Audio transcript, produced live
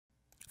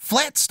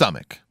Flat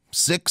stomach.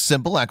 6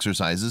 simple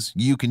exercises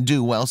you can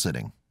do while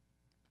sitting.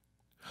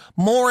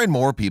 More and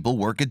more people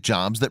work at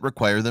jobs that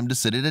require them to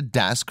sit at a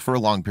desk for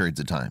long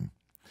periods of time.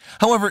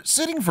 However,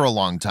 sitting for a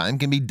long time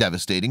can be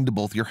devastating to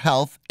both your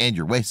health and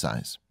your waist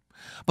size.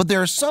 But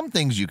there are some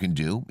things you can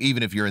do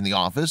even if you're in the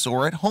office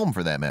or at home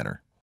for that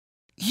matter.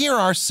 Here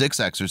are 6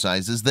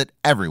 exercises that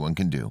everyone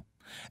can do.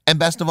 And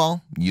best of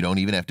all, you don't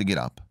even have to get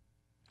up.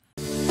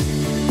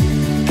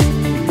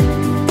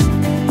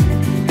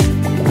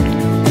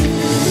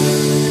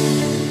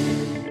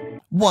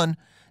 One,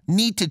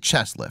 knee to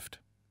chest lift.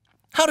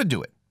 How to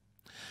do it.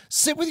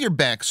 Sit with your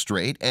back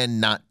straight and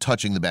not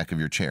touching the back of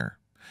your chair.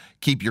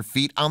 Keep your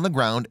feet on the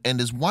ground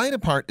and as wide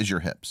apart as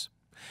your hips.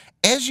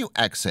 As you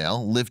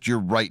exhale, lift your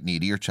right knee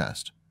to your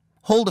chest.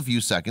 Hold a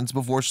few seconds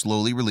before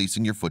slowly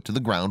releasing your foot to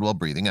the ground while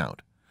breathing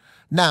out.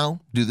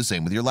 Now, do the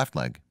same with your left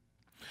leg.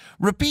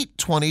 Repeat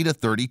 20 to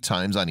 30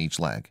 times on each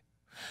leg.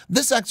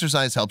 This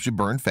exercise helps you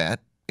burn fat,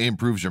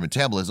 improves your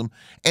metabolism,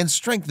 and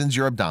strengthens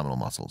your abdominal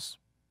muscles.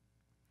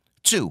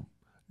 2.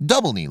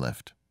 Double knee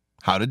lift.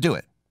 How to do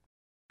it.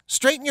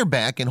 Straighten your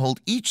back and hold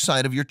each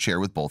side of your chair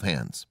with both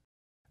hands.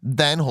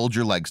 Then hold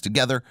your legs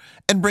together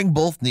and bring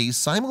both knees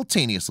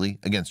simultaneously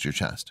against your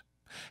chest.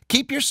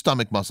 Keep your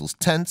stomach muscles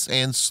tense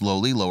and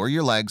slowly lower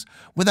your legs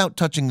without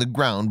touching the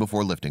ground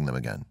before lifting them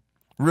again.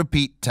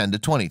 Repeat 10 to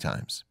 20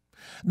 times.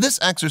 This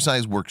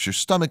exercise works your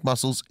stomach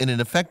muscles in an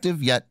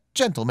effective yet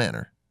gentle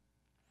manner.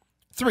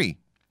 3.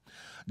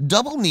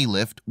 Double knee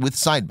lift with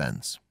side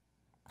bends.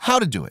 How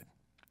to do it.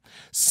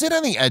 Sit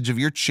on the edge of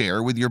your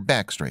chair with your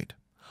back straight.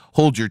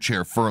 Hold your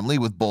chair firmly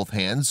with both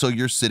hands so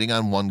you're sitting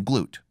on one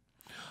glute.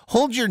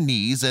 Hold your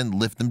knees and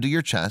lift them to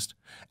your chest,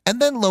 and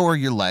then lower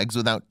your legs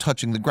without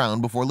touching the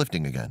ground before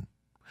lifting again.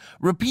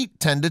 Repeat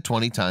 10 to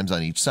 20 times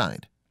on each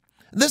side.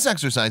 This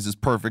exercise is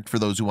perfect for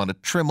those who want to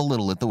trim a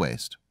little at the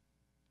waist.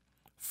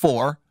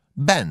 4.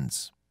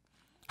 Bends.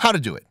 How to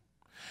do it.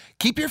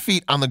 Keep your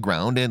feet on the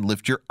ground and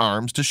lift your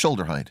arms to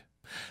shoulder height.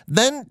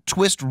 Then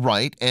twist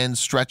right and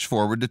stretch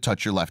forward to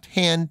touch your left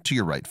hand to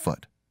your right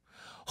foot.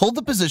 Hold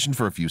the position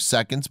for a few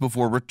seconds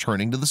before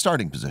returning to the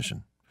starting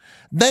position.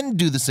 Then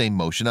do the same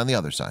motion on the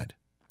other side.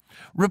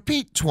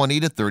 Repeat 20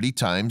 to 30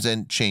 times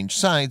and change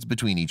sides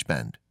between each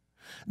bend.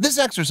 This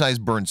exercise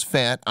burns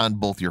fat on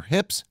both your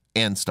hips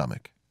and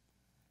stomach.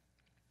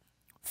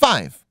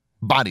 5.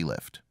 Body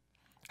lift.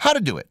 How to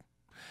do it.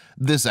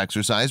 This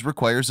exercise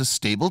requires a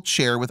stable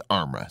chair with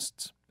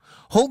armrests.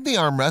 Hold the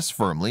armrests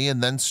firmly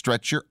and then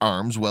stretch your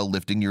arms while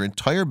lifting your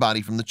entire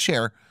body from the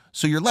chair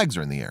so your legs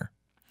are in the air.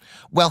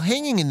 While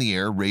hanging in the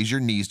air, raise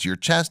your knees to your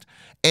chest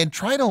and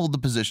try to hold the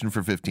position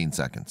for 15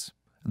 seconds.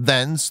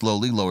 Then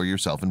slowly lower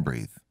yourself and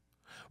breathe.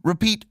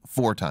 Repeat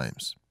 4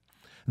 times.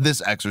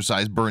 This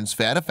exercise burns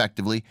fat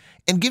effectively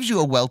and gives you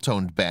a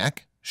well-toned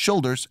back,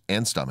 shoulders,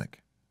 and stomach.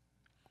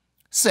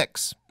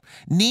 6.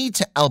 Knee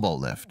to elbow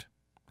lift.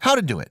 How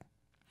to do it.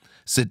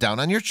 Sit down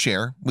on your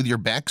chair with your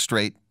back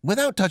straight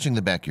without touching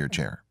the back of your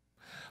chair.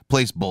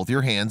 Place both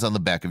your hands on the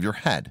back of your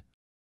head.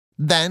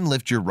 Then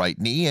lift your right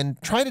knee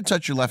and try to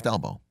touch your left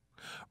elbow.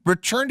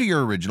 Return to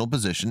your original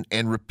position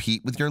and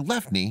repeat with your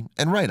left knee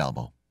and right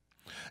elbow.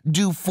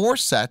 Do 4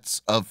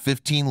 sets of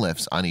 15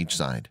 lifts on each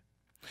side.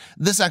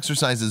 This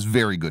exercise is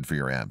very good for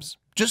your abs.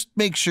 Just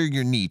make sure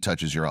your knee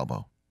touches your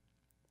elbow.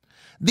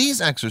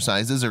 These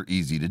exercises are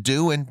easy to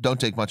do and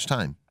don't take much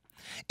time.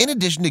 In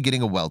addition to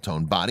getting a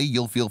well-toned body,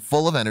 you'll feel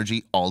full of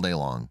energy all day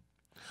long.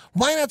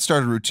 Why not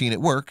start a routine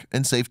at work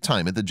and save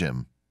time at the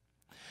gym?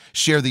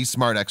 Share these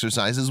smart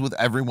exercises with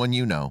everyone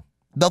you know.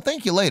 They'll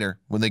thank you later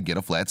when they get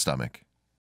a flat stomach.